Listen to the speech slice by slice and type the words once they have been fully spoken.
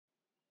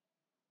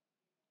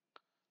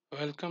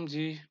Welcome,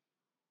 G.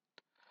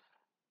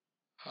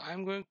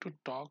 I'm going to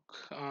talk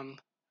on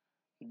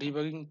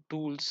debugging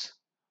tools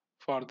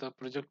for the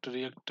project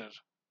reactor.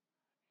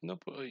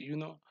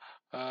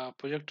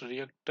 Project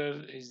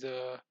reactor is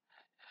a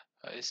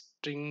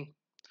string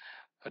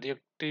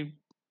reactive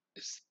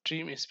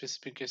stream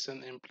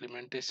specification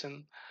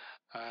implementation,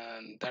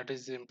 and that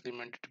is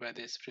implemented by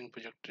the Spring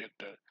Project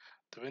Reactor.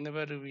 So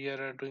whenever we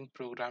are doing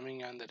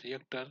programming on the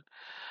reactor,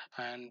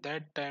 and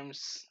that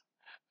times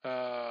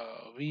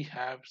we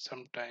have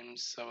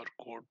sometimes our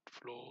code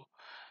flow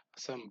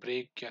some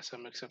break or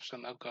some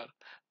exception occur.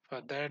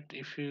 For that,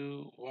 if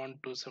you want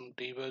to some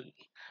debug,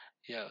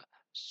 yeah,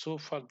 so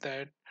for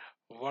that,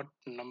 what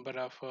number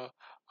of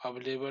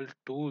available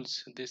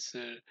tools this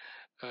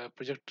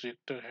project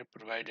director have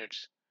provided,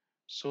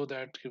 so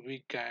that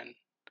we can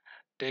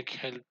take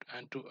help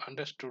and to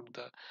understood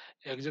the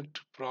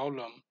exact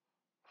problem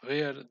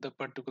where the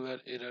particular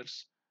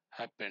errors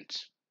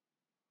happens.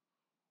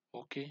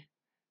 Okay,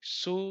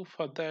 so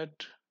for that,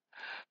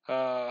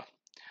 uh,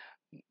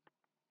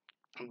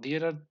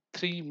 there are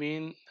three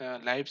main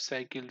life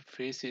cycle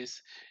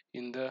phases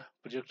in the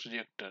project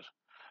reactor.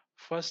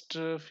 First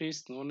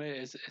phase known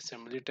as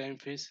assembly time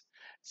phase,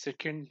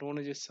 second known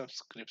as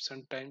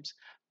subscription times,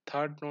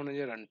 third known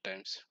as run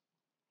times.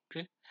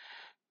 Okay,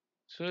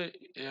 so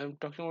I'm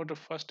talking about the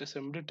first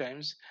assembly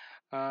times.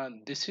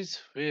 This is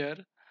where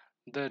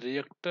the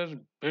reactor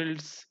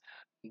builds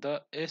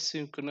the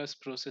asynchronous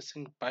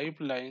processing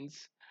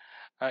pipelines.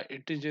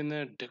 It is in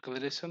a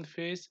declaration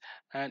phase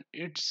and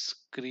it's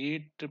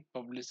create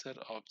publisher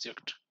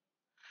object.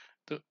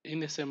 So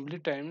in assembly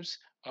times,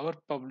 our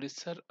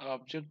publisher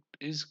object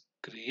is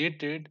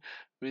created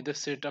with a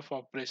set of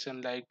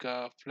operation like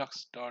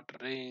flux dot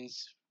range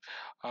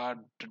or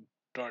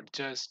dot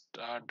just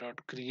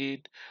dot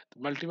create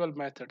multiple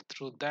method.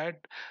 Through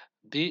that,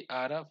 they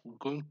are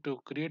going to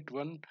create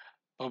one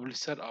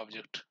publisher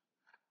object.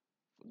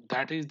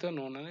 That is the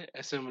known as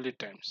assembly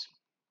times.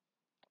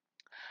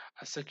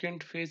 A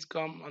second phase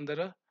come under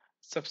a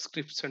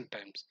subscription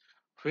times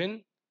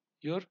when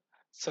your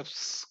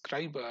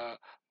subscriber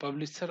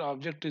publisher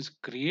object is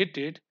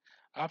created.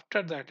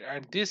 After that,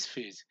 at this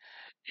phase,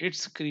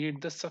 it's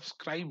create the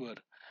subscriber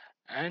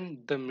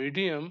and the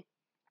medium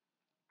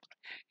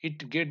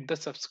it get the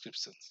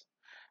subscriptions.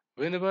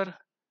 Whenever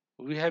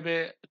we have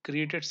a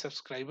created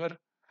subscriber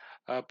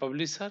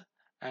publisher,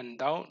 and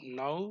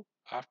now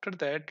after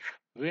that,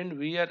 when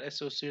we are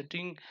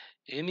associating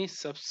any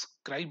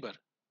subscriber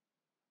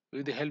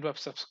with the help of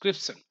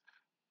subscription,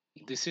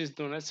 this is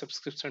known as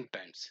subscription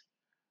times.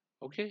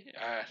 Okay,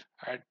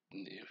 at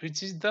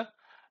which is the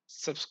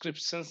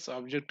subscriptions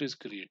object is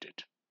created.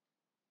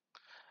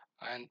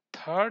 And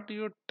third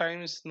your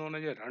time is known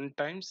as a run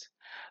times.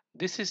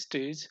 This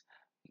stage,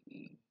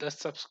 the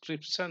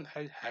subscription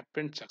has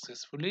happened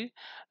successfully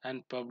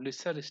and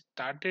publisher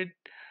started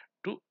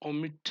to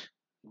omit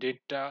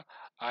data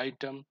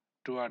item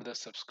toward the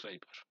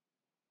subscriber.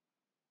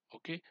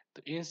 Okay,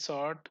 so in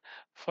short,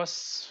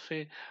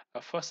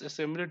 first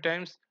assembly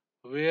times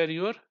where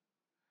your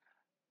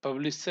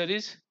publisher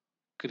is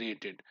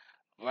created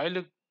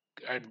while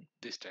at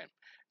this time.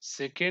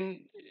 Second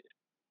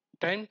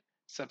time,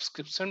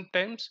 subscription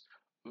times,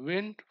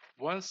 when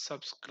one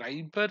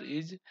subscriber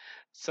is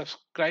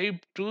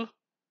subscribed to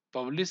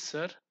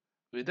publisher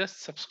with a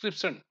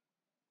subscriptions,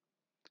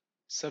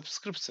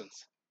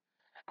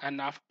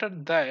 and after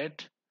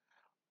that,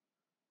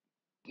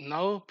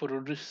 now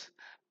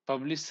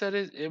publisher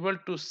is able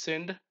to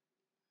send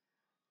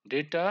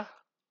data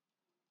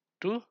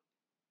to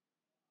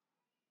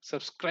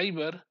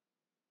subscriber.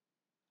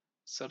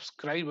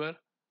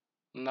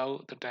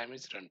 Now the time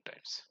is run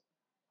times.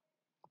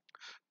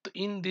 So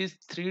in these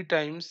three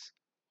times,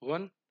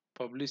 one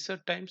publisher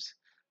times,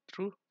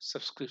 through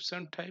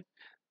subscription type,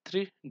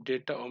 three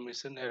data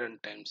omission error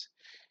times.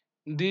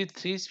 These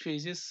three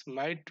phases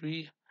might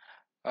be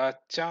a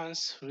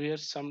chance where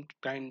some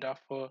kind of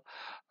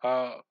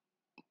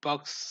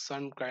bugs,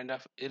 some kind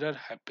of error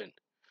happen.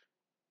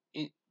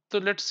 So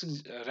let's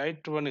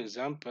write one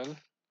example.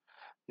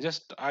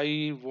 Just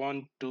I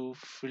want to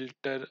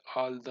filter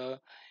all the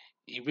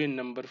even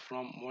number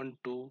from 1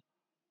 to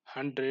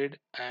 100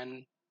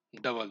 and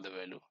double the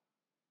value,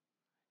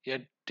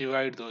 yet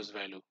divide those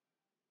value.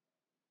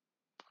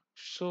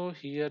 So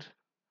here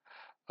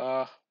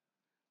uh,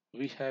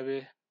 we have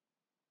a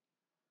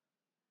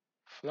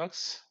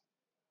flux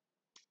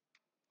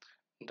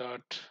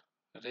dot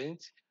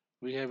range.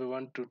 We have a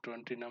 1 to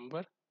 20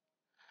 number,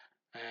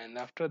 and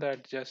after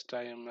that just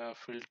I am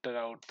filter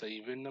out the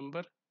even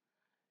number,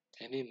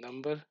 any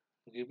number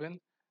given,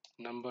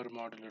 number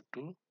modulo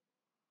 2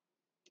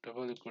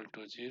 double equal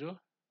to 0.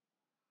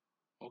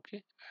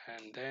 Okay,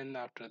 and then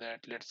after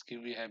that let's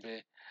give we have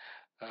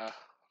a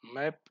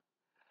map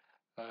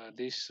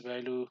this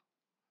value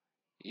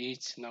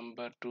each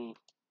number to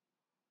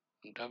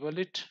double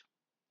it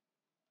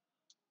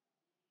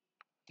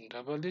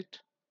double it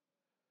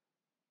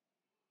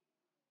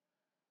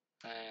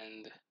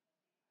and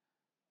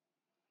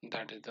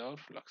that is our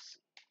flux.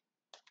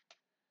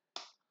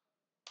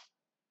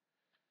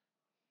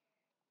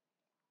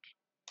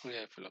 we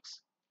have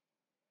flux.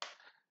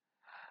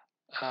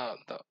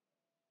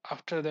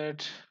 After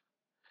that,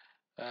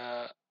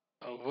 uh,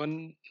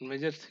 one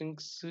major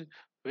things,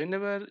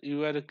 whenever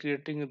you are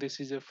creating, this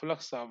is a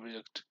flux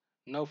object.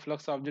 Now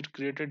flux object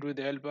created with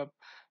the help of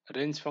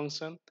range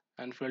function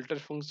and filter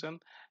function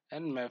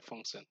and map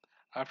function.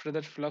 After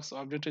that, flux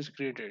object is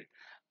created,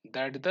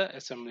 that the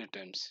assembly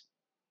times.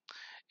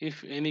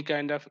 If any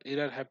kind of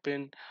error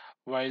happen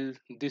while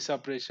this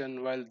operation,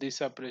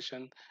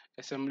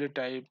 assembly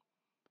type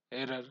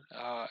error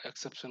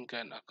exception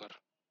can occur.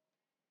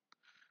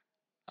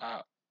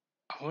 uh,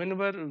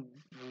 Whenever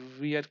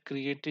we are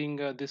creating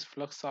this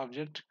flux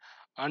object,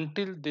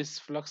 until this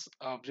flux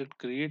object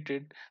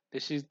created,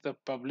 this is the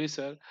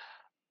publisher,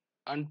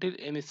 until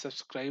any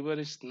subscriber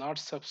is not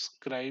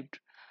subscribed,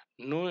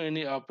 no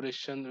any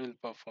operation will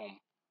perform.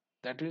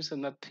 That means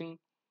nothing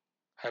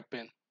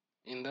happen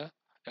in the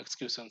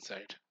execution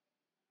side.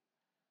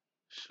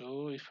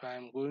 So if I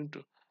am going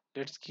to,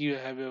 let's give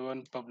have a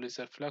one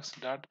publisher flux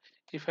dot,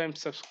 if I am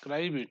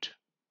subscribe it,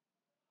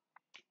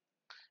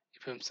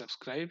 if I am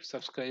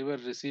subscriber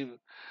receive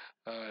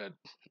uh,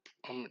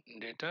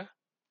 data,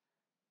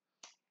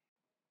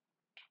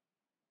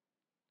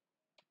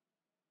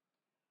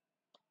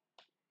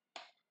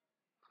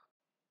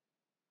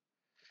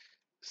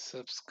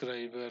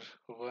 subscriber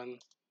 1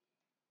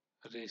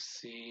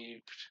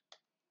 received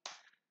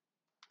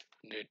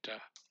data.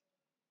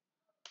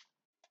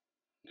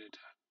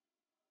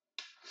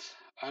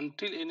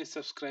 Until any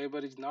subscriber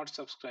is not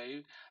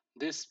subscribed,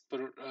 this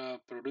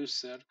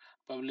producer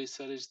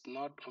publisher is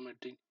not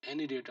omitting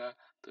any data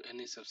to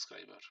any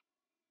subscriber.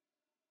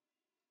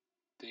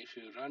 So if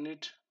you run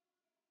it,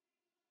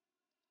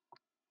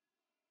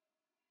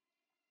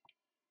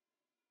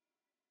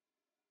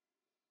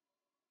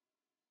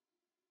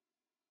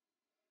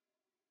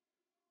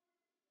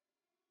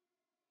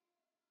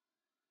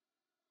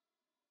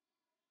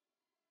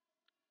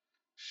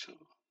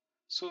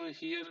 so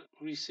here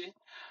we say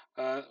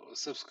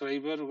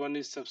subscriber 1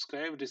 is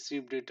subscribed,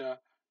 receive data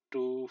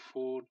 2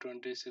 4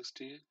 20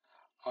 60,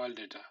 all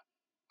data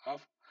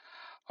of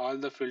all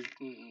the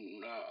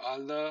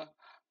all the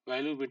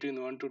value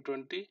between 1 to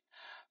 20,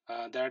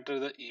 that are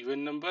the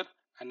even number,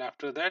 and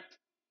after that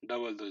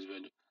double those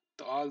value.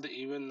 So all the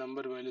even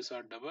number values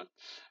are double,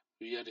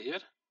 we are here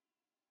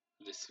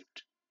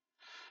received.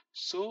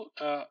 So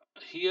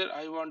here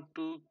I want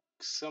to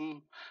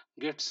some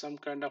get some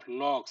kind of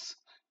logs,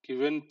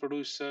 when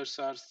producers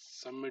are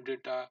submit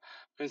data,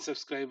 when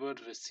subscriber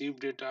receive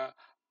data,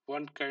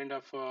 what kind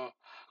of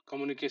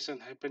communication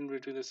happen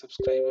between the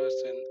subscribers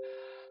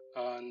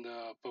and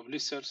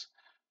publishers.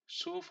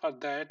 So for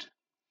that,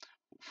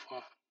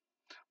 for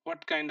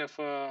what kind of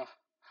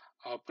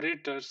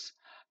operators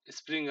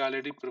Spring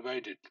already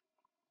provided.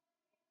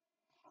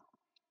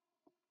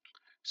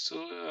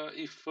 So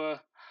if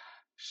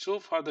so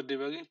for the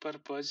debugging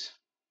purpose,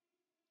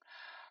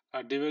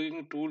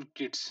 debugging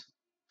toolkits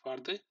for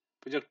the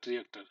project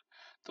reactor.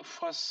 The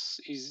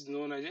first is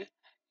known as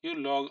a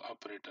log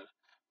operator.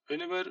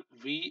 Whenever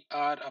we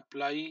are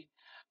apply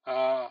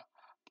uh,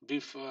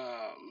 bef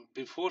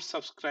before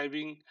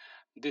subscribing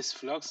this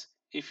flux,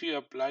 if you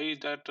apply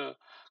that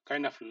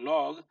kind of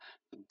log,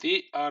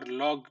 they are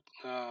log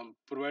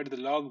provide the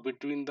log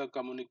between the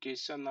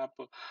communication of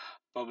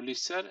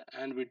publisher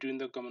and between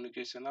the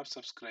communication of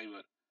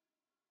subscriber.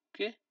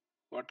 Okay,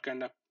 what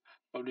kind of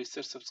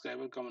publisher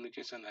subscriber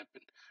communication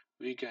happen,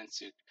 we can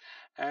check.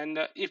 And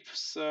if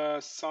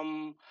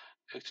some,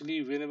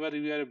 actually whenever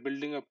we are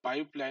building a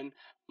pipeline,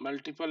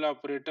 multiple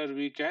operator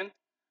we can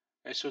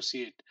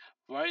associate,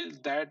 while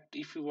that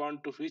if you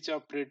want to which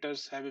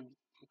operators have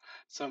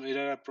some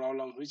error or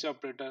problem, which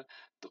operator,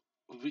 so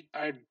we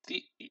at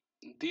the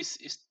this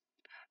is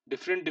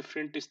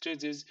different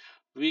stages,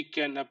 we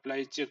can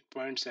apply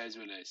checkpoints as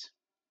well as.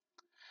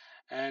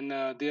 And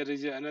there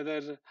is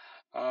another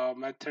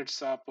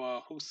methods of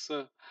hooks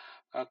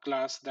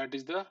class, that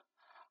is the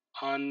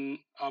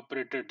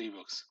unoperated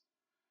debugs,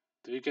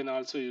 we can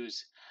also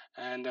use.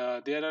 And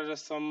there are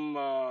some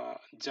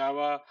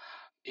Java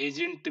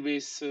agent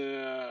based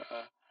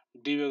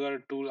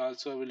debugger tool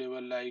also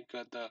available, like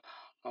the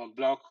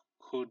block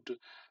hood,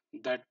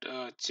 that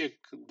check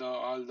the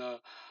all the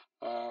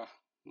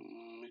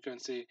you can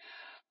say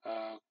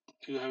uh,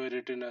 you have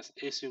written as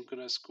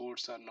asynchronous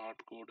codes are not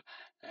code,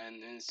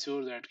 and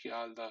ensure that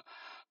all the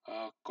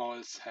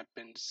calls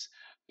happens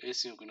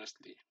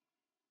asynchronously.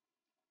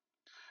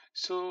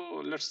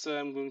 So let's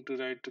I'm going to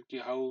write to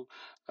how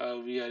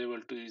we are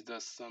able to use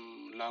the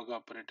some log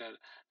operator,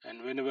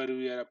 and whenever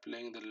we are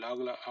applying the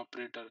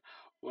operator,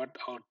 what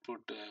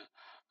output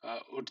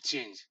would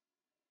change.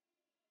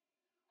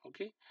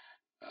 Okay,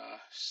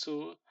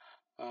 so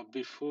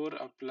before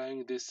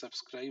applying this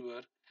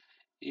subscriber,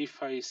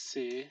 if I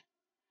say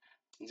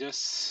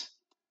just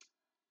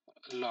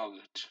log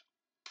it,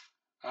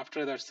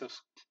 after that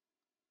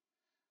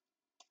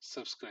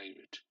subscribe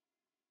it,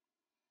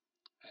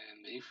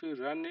 and if you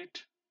run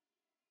it,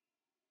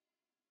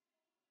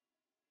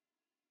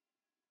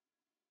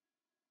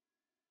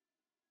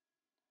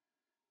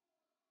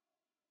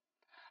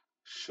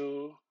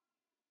 show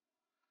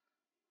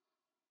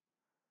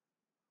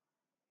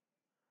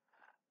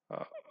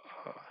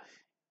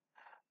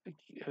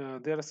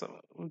there are some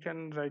we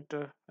can write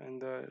in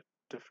the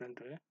different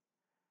way,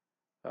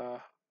 uh,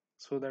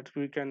 so that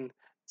we can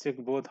check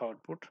both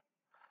output.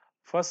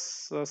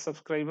 First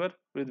subscriber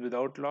with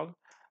without log,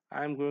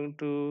 I am going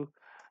to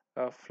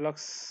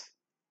flux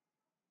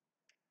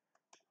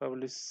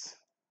publish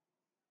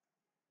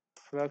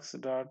flux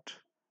dot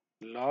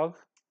log,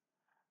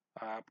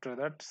 after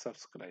that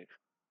subscribe.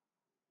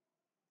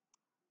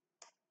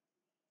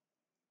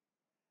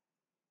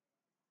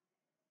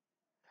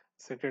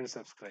 Second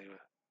subscriber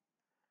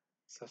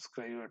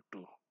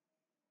 2.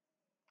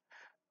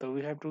 So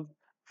we have to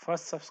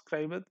first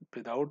subscriber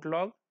without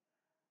log,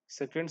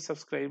 second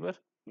subscriber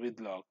with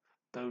log.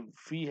 So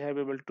we have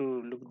able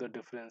to look the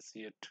difference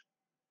yet.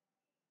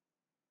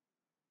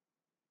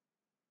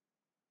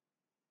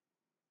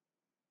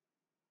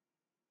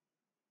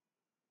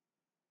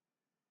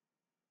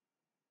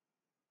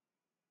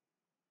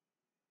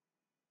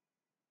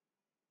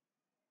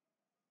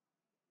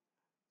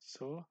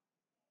 So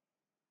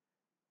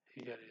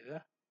here is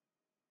a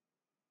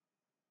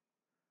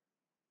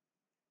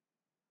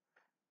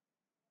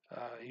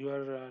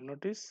your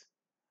notice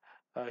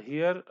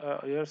here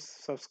your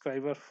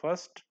subscriber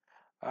first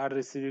are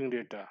receiving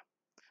data.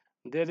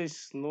 There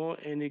is no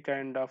any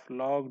kind of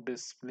log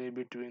display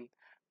between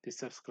the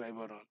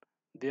subscriber on.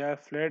 They are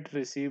flat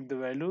receive the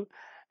value,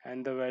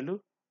 and the value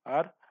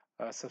are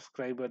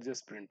subscriber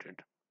just printed.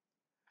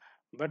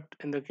 But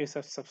in the case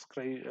of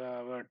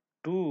subscriber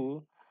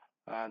 2,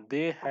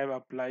 they have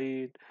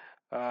applied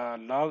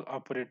log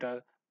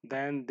operator,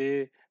 then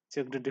they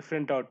check the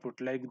different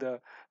output, like the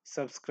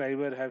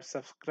subscriber have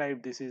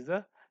subscribed, this is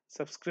the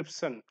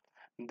subscription,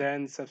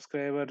 then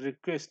subscriber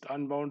request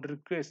unbound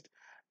request,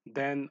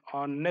 then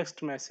on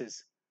next message,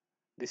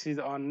 this is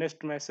on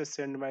next message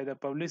sent by the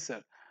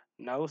publisher.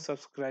 Now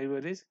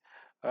subscriber is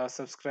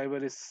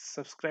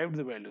subscribed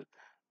the value,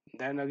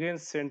 then again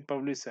send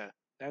publisher,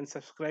 then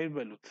subscribe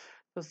value.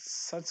 So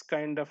such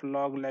kind of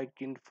log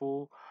like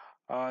info,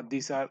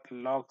 these are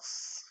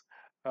logs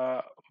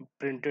uh,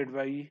 printed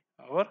by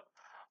our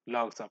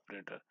logs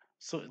operator.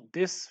 So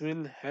this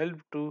will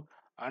help to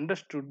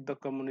understood the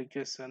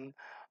communication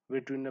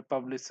between the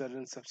publisher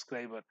and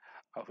subscriber,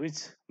 which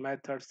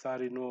methods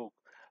are invoked,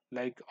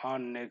 like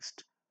on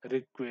next,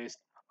 request,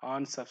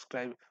 on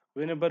subscribe.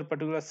 Whenever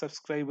particular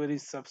subscriber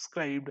is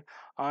subscribed,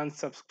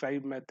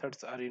 unsubscribe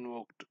methods are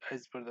invoked.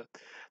 As per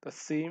the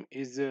same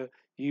is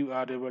you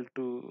are able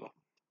to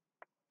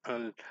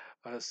uh,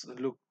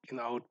 look in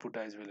output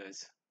as well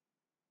as.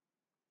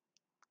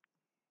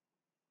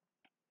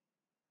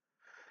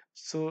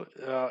 So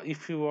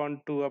if you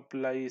want to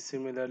apply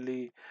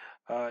similarly,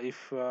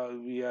 if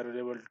we are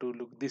able to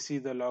look, this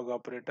is the log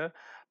operator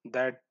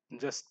that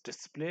just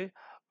display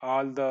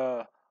all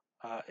the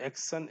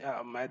action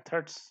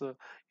methods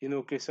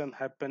invocation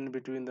happen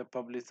between the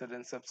publisher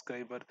and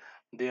subscriber.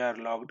 They are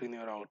logged in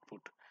your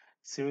output.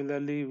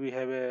 Similarly, we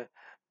have a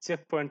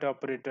checkpoint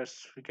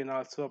operators. We can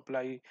also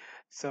apply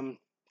some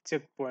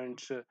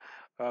checkpoints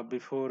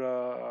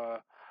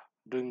before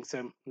doing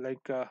some,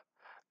 like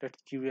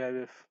let's give you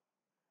a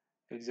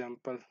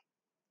example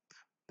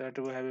that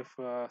we have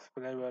a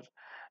flavor,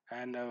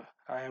 and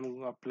I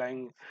am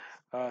applying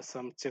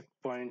some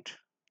checkpoint,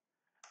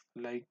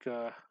 like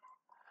uh,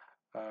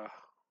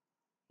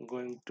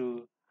 going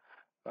to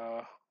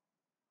uh,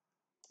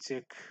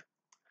 check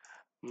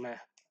my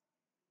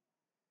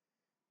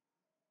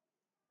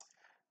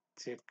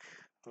check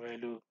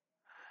value,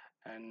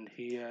 and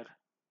here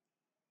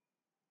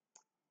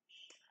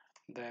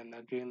then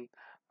again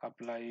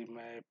apply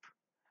map,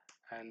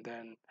 and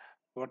then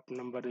what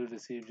number you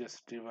receive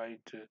just divide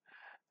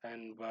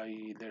and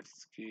by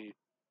let's give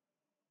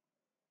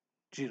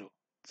 0,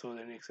 so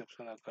then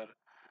exception occur.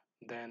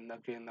 Then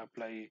again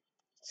apply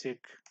check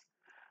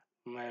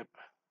map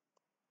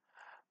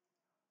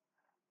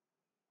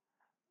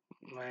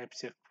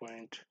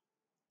checkpoint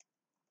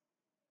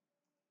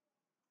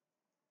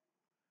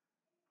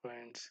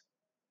points,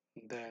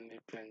 then you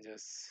can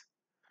just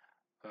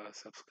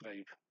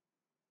subscribe.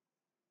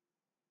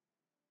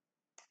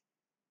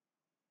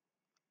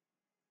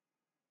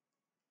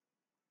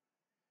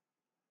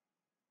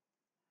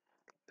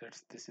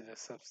 That's this is a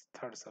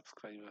third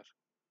subscriber.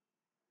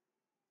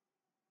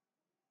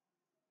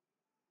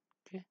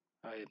 Okay,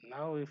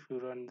 now if you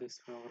run this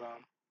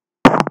program,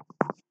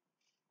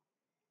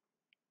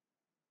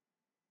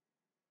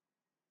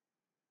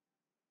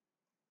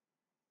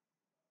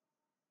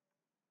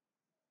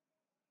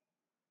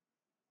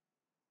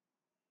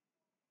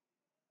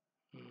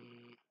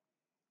 mm,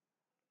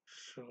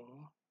 so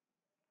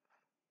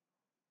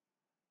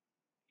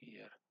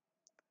here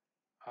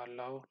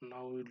allow,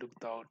 now we look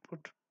the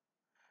output.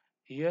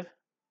 Here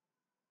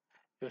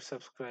your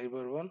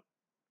subscriber 1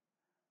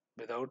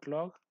 without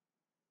log,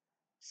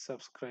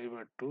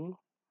 subscriber 2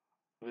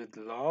 with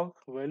log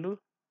value,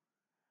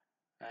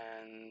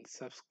 and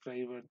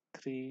subscriber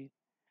 3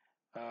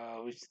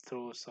 which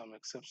throws some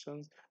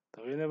exceptions.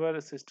 So whenever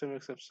a system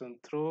exception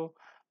throw,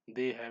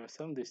 they have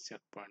some this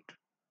checkpoint.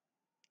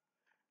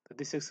 So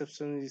this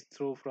exception is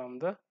throw from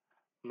the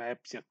map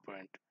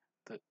checkpoint.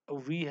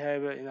 We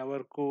have in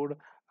our code,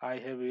 I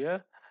have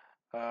here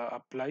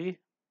apply,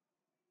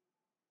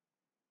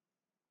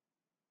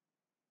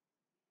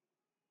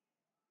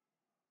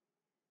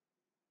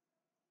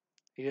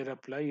 here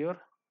apply your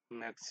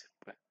max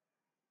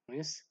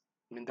means,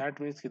 that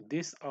means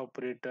this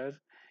operator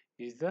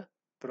is the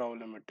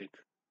problematic.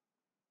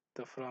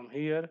 So from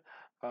here,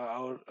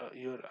 our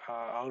your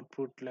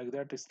output like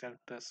that is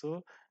stacked as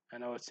so,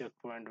 and our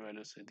checkpoint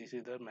value. So this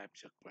is the map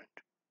checkpoint,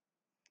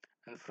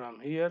 and from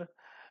here,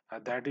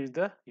 that is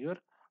the your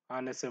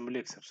unassembly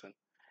exception.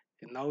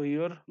 Now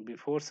your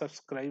before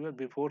subscriber,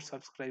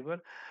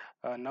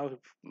 now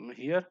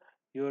here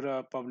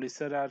your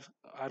publisher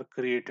are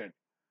created.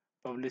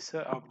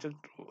 Publisher object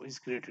is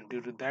created.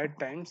 Due to that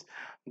times,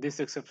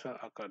 this exception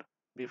occur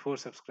before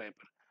subscriber.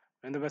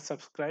 When they were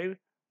subscribed,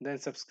 then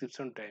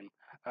subscription time.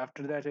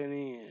 After that,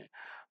 any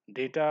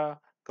data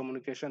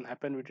communication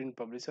happen between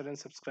publisher and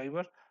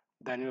subscriber,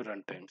 then your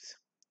run times.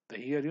 The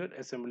here your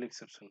assembly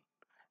exception.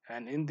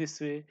 And in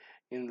this way,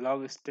 in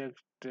log stack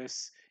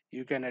trace,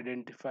 you can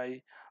identify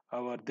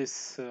our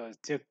this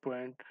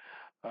checkpoint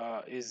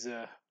is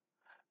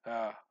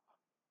uh,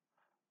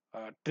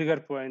 trigger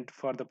point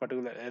for the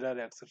particular error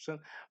exception.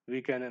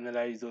 We can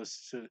analyze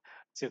those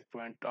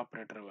checkpoint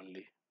operator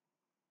only.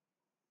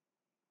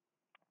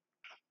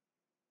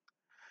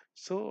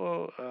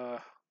 So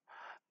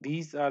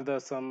these are the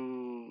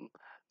some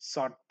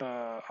sort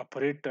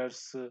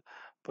operators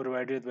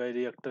provided by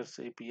reactors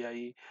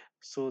API,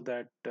 so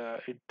that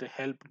it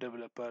help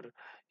developer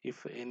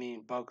if any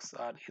bugs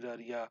or error,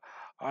 yeah,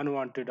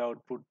 unwanted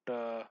output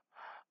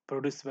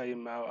produced by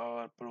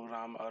our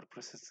program or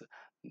process.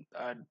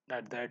 At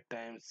that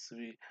times,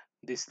 we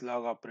this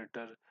log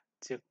operator,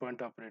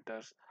 checkpoint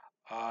operators,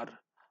 or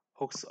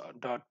hooks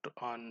dot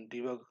on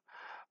debug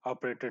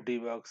operator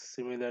debugs.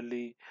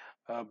 Similarly,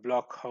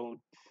 block out.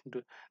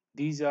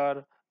 These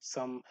are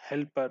some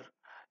help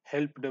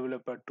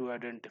developer to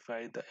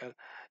identify the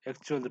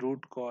actual root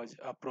cause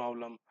a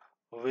problem,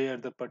 where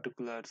the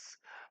particulars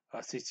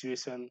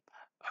situation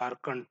or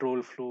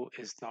control flow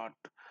is not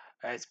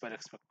as per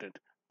expected.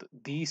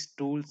 These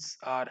tools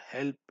are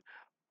help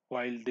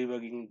while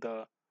debugging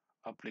the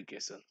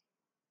application.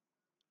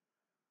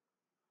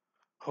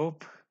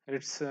 Hope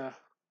it's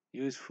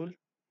useful.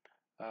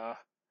 Uh,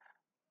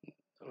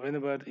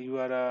 Whenever you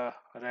are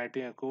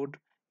writing a code,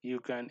 you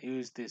can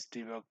use this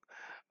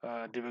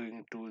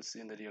debugging tools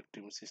in the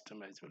reactive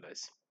system as well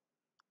as.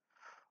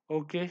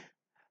 Okay,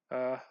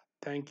 uh,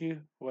 thank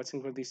you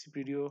watching for this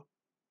video.